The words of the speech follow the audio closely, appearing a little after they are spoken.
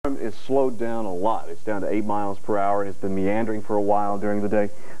has slowed down a lot. It's down to 8 miles per hour. It's been meandering for a while during the day.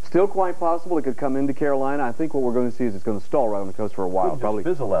 Still quite possible it could come into Carolina. I think what we're going to see is it's going to stall right on the coast for a while. Probably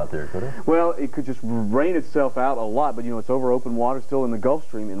fizzle out there, could it? Well, it could just rain itself out a lot, but you know, it's over open water, still in the Gulf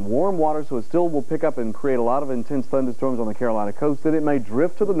Stream, in warm water, so it still will pick up and create a lot of intense thunderstorms on the Carolina coast. Then it may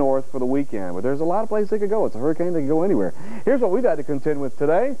drift to the north for the weekend, but there's a lot of places it could go. It's a hurricane that can go anywhere. Here's what we've had to contend with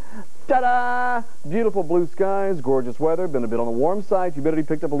today. Ta-da! Beautiful blue skies, gorgeous weather, been a bit on the warm side. Humidity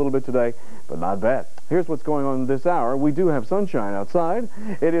picked up a little bit today, but not bad. Here's what's going on this hour. We do have sunshine outside.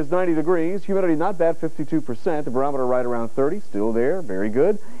 It is 90 degrees. Humidity not bad, 52%. The barometer right around 30, still there, very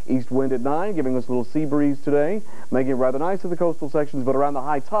good. East wind at 9, giving us a little sea breeze today, making it rather nice in the coastal sections, but around the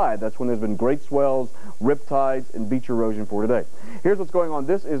high tide, that's when there's been great swells, rip tides, and beach erosion for today. Here's what's going on.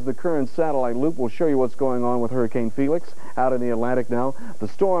 This is the current satellite loop. We'll show you what's going on with Hurricane Felix out in the Atlantic now. The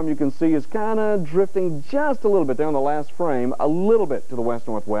storm, you can see, is kind of drifting just a little bit there on the last frame, a little bit to the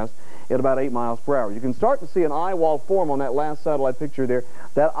west-northwest at about 8 miles per hour. You can start to see an eye wall form on that last satellite picture there.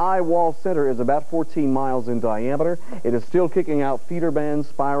 That eye wall center is about 14 miles in diameter. It is still kicking out feeder bands,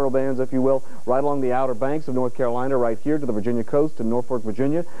 spiral bands, if you will, right along the outer banks of North Carolina, right here to the Virginia coast and Norfolk,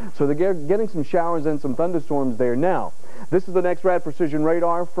 Virginia. So they're getting some showers and some thunderstorms there now. This is the next Rad Precision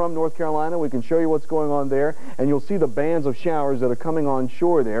radar from North Carolina. We can show you what's going on there, and you'll see the bands of showers that are coming on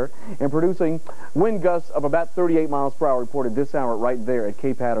shore there and producing wind gusts of about 38 miles per hour reported this hour right there at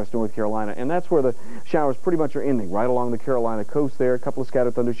Cape Hatteras, North Carolina. And that's where the showers pretty much are ending, right along the Carolina coast there. A couple of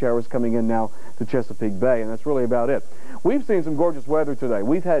scattered thunder showers coming in now to Chesapeake Bay, and that's really about it. We've seen some gorgeous weather today.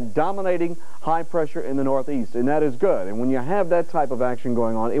 We've had dominating high pressure in the northeast, and that is good. And when you have that type of action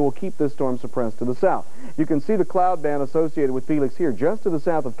going on, it will keep this storm suppressed to the south. You can see the cloud band associated with Felix here just to the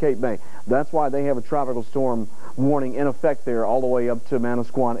south of Cape May. That's why they have a tropical storm warning in effect there all the way up to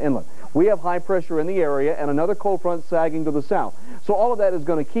Manasquan Inlet. We have high pressure in the area and another cold front sagging to the south. So all of that is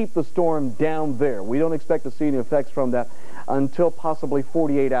going to keep the storm down there. We don't expect to see any effects from that until possibly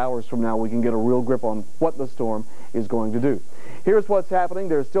 48 hours from now. We can get a real grip on what the storm is going to do. Here's what's happening.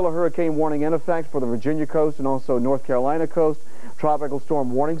 There's still a hurricane warning in effect for the Virginia coast and also North Carolina coast. Tropical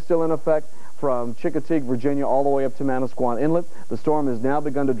storm warning still in effect from Chickateague, Virginia, all the way up to Manasquan Inlet. The storm has now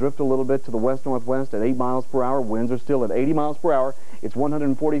begun to drift a little bit to the west-northwest at 8 miles per hour. Winds are still at 80 miles per hour. It's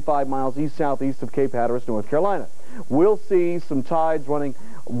 145 miles east-southeast of Cape Hatteras, North Carolina. We'll see some tides running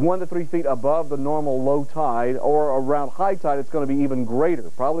 1 to 3 feet above the normal low tide, or around high tide it's going to be even greater.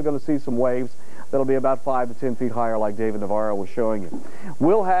 Probably going to see some waves that'll be about 5 to 10 feet higher, like David Navarro was showing you.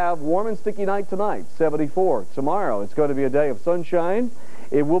 We'll have warm and sticky night tonight, 74. Tomorrow it's going to be a day of sunshine.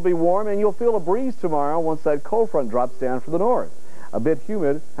 It will be warm, and you'll feel a breeze tomorrow once that cold front drops down from the north. A bit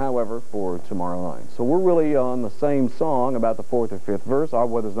humid, however, for tomorrow night. So we're really on the same song about the 4th or 5th verse. Our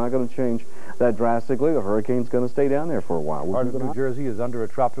weather's not going to change that drastically. The hurricane's going to stay down there for a while. Part of New Jersey is under a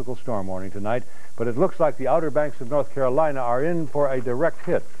tropical storm warning tonight, but it looks like the outer banks of North Carolina are in for a direct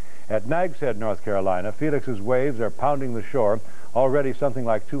hit. At Nags Head, North Carolina, Felix's waves are pounding the shore. Already something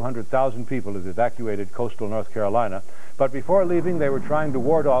like 200,000 people have evacuated coastal North Carolina. But before leaving, they were trying to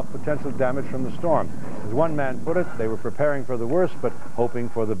ward off potential damage from the storm. As one man put it, they were preparing for the worst, but hoping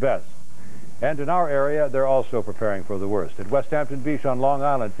for the best. And in our area, they're also preparing for the worst. At West Hampton Beach on Long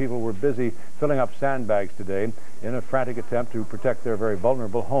Island, people were busy filling up sandbags today in a frantic attempt to protect their very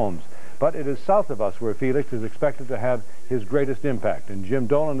vulnerable homes. But it is south of us where Felix is expected to have his greatest impact. And Jim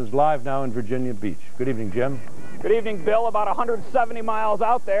Dolan is live now in Virginia Beach. Good evening, Jim. Good evening, Bill. About 170 miles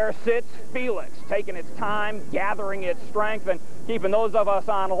out there sits Felix, taking its time, gathering its strength, and keeping those of us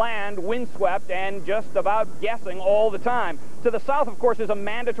on land windswept and just about guessing all the time. To the south, of course, is a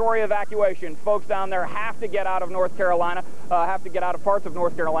mandatory evacuation. Folks down there have to get out of North Carolina, have to get out of parts of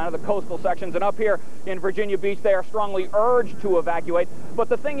North Carolina, the coastal sections. And up here in Virginia Beach, they are strongly urged to evacuate. But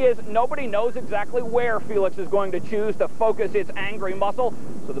the thing is, nobody knows exactly where Felix is going to choose to focus its angry muscle.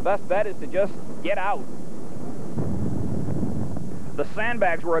 So the best bet is to just get out. The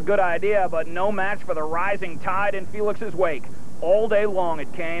sandbags were a good idea, but no match for the rising tide in Felix's wake. All day long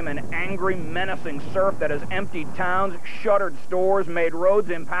it came, an angry, menacing surf that has emptied towns, shuttered stores, made roads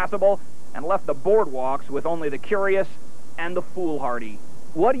impassable, and left the boardwalks with only the curious and the foolhardy.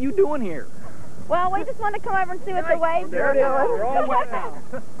 What are you doing here? Well, we just want to come over and see what the waves are doing. We're all wet now.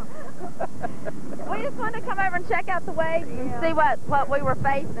 We just wanted to come over and check out the waves and see what we were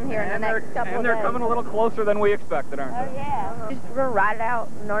facing here in the next couple of days. And they're coming a little closer than we expected, aren't they? Oh, yeah. We're going to ride it out,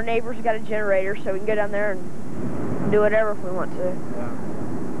 and our neighbor's got a generator, so we can go down there and do whatever if we want to.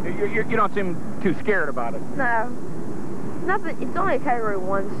 Yeah. You don't seem too scared about it. No. Nothing. It's only a Category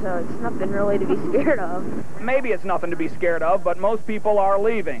 1, so it's nothing really to be scared of. Maybe it's nothing to be scared of, but most people are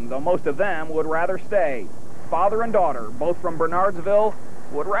leaving, though most of them would rather stay. Father and daughter, both from Bernardsville,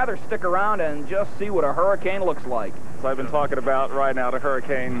 would rather stick around and just see what a hurricane looks like. So I've been talking about riding out a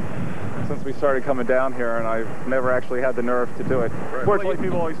hurricane since we started coming down here, and I've never actually had the nerve to do it. Fortunately,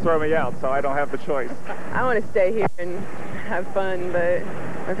 people always throw me out, so I don't have the choice. I want to stay here and have fun, but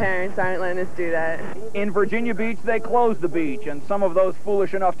my parents aren't letting us do that. In Virginia Beach, they closed the beach, and some of those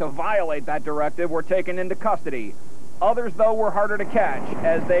foolish enough to violate that directive were taken into custody. Others, though, were harder to catch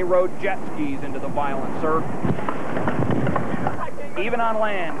as they rode jet skis into the violent surf. Even on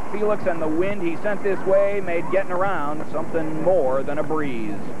land, Felix and the wind he sent this way made getting around something more than a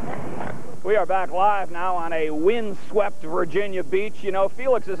breeze. We are back live now on a wind-swept Virginia Beach. You know,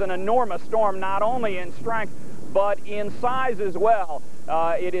 Felix is an enormous storm, not only in strength, but in size as well.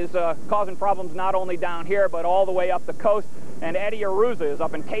 It is causing problems not only down here, but all the way up the coast. And Eddie Aruza is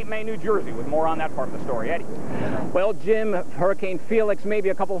up in Cape May, New Jersey, with more on that part of the story. Eddie. Well, Jim, Hurricane Felix may be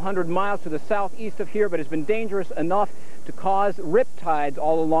a couple hundred miles to the southeast of here, but has been dangerous enough to cause riptides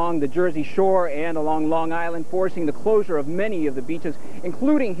all along the Jersey shore and along Long Island, forcing the closure of many of the beaches,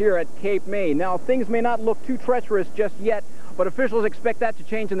 including here at Cape May. Now, things may not look too treacherous just yet, but officials expect that to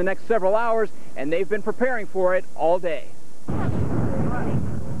change in the next several hours, and they've been preparing for it all day.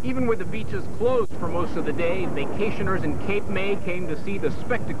 Even with the beaches closed for most of the day, vacationers in Cape May came to see the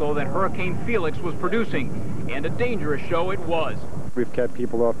spectacle that Hurricane Felix was producing, and a dangerous show it was. We've kept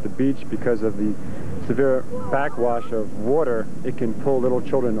people off the beach because of the severe backwash of water. It can pull little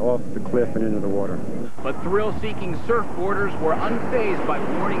children off the cliff and into the water. But thrill-seeking surfboarders were unfazed by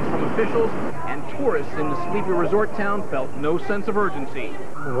warnings from officials, and tourists in the sleepy resort town felt no sense of urgency.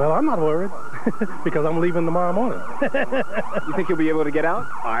 Well, I'm not worried because I'm leaving tomorrow morning. You think you'll be able to get out?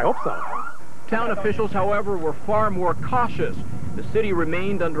 I hope so. Town officials, however, were far more cautious. The city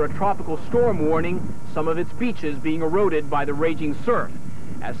remained under a tropical storm warning, some of its beaches being eroded by the raging surf.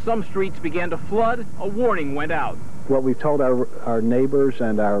 As some streets began to flood, a warning went out. What we've told our neighbors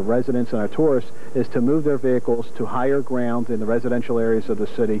and our residents and our tourists is to move their vehicles to higher ground in the residential areas of the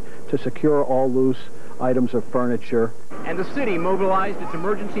city to secure all loose items of furniture. And the city mobilized its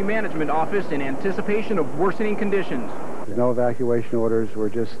emergency management office in anticipation of worsening conditions. There's no evacuation orders. We're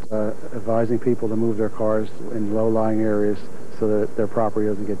just advising people to move their cars in low-lying areas so that their property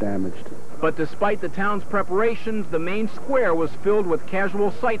doesn't get damaged. But despite the town's preparations, the main square was filled with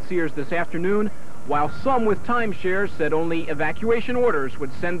casual sightseers this afternoon, while some with timeshares said only evacuation orders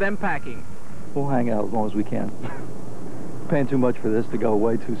would send them packing. We'll hang out as long as we can. Paying too much for this to go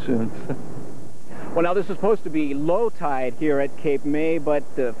away too soon. Well, now this is supposed to be low tide here at Cape May, but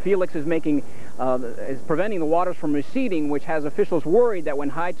Felix is preventing the waters from receding, which has officials worried that when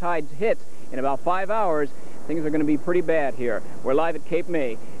high tide hits in about 5 hours, things are going to be pretty bad here. We're live at Cape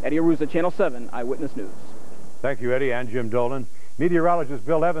May. Eddie Aruza, Channel 7 Eyewitness News. Thank you, Eddie, and Jim Dolan. Meteorologist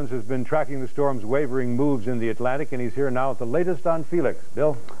Bill Evans has been tracking the storm's wavering moves in the Atlantic, and he's here now with the latest on Felix.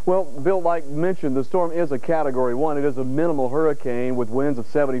 Bill? Well, Bill, like mentioned, the storm is a Category 1. It is a minimal hurricane with winds of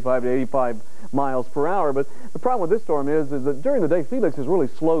 75 to 85 miles per hour. But the problem with this storm is that during the day, Felix has really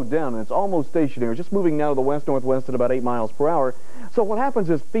slowed down, and it's almost stationary, just moving now to the west-northwest at about 8 miles per hour. So what happens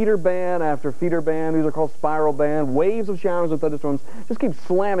is feeder band after feeder band, these are called spiral band, waves of showers and thunderstorms just keep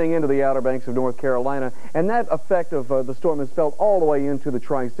slamming into the Outer Banks of North Carolina, and that effect of the storm is felt all the way into the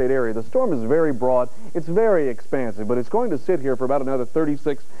tri-state area. The storm is very broad, it's very expansive, but it's going to sit here for about another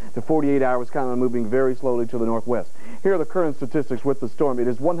 36 to 48 hours, kind of moving very slowly to the northwest. Here are the current statistics with the storm. It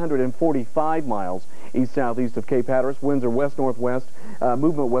is 145 miles east-southeast of Cape Hatteras. Winds are west-northwest,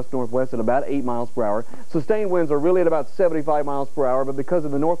 movement west-northwest at about 8 miles per hour. Sustained winds are really at about 75 miles per hour, but because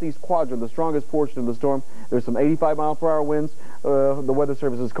of the northeast quadrant, the strongest portion of the storm, there's some 85 mile per hour winds. The Weather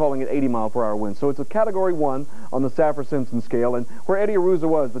Service is calling it 80 mile per hour winds. So it's a Category 1 on the Saffir-Simpson scale. And where Eddie Aruza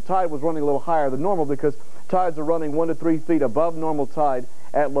was, the tide was running a little higher than normal because tides are running 1 to 3 feet above normal tide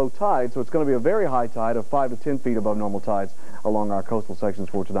at low tide. So it's going to be a very high tide of 5 to 10 feet above normal tides along our coastal sections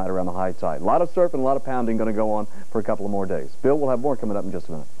for tonight around the high tide. A lot of surf and a lot of pounding going to go on for a couple of more days. Bill, we'll have more coming up in just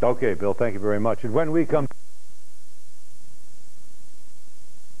a minute. Okay, Bill, thank you very much. And when we come...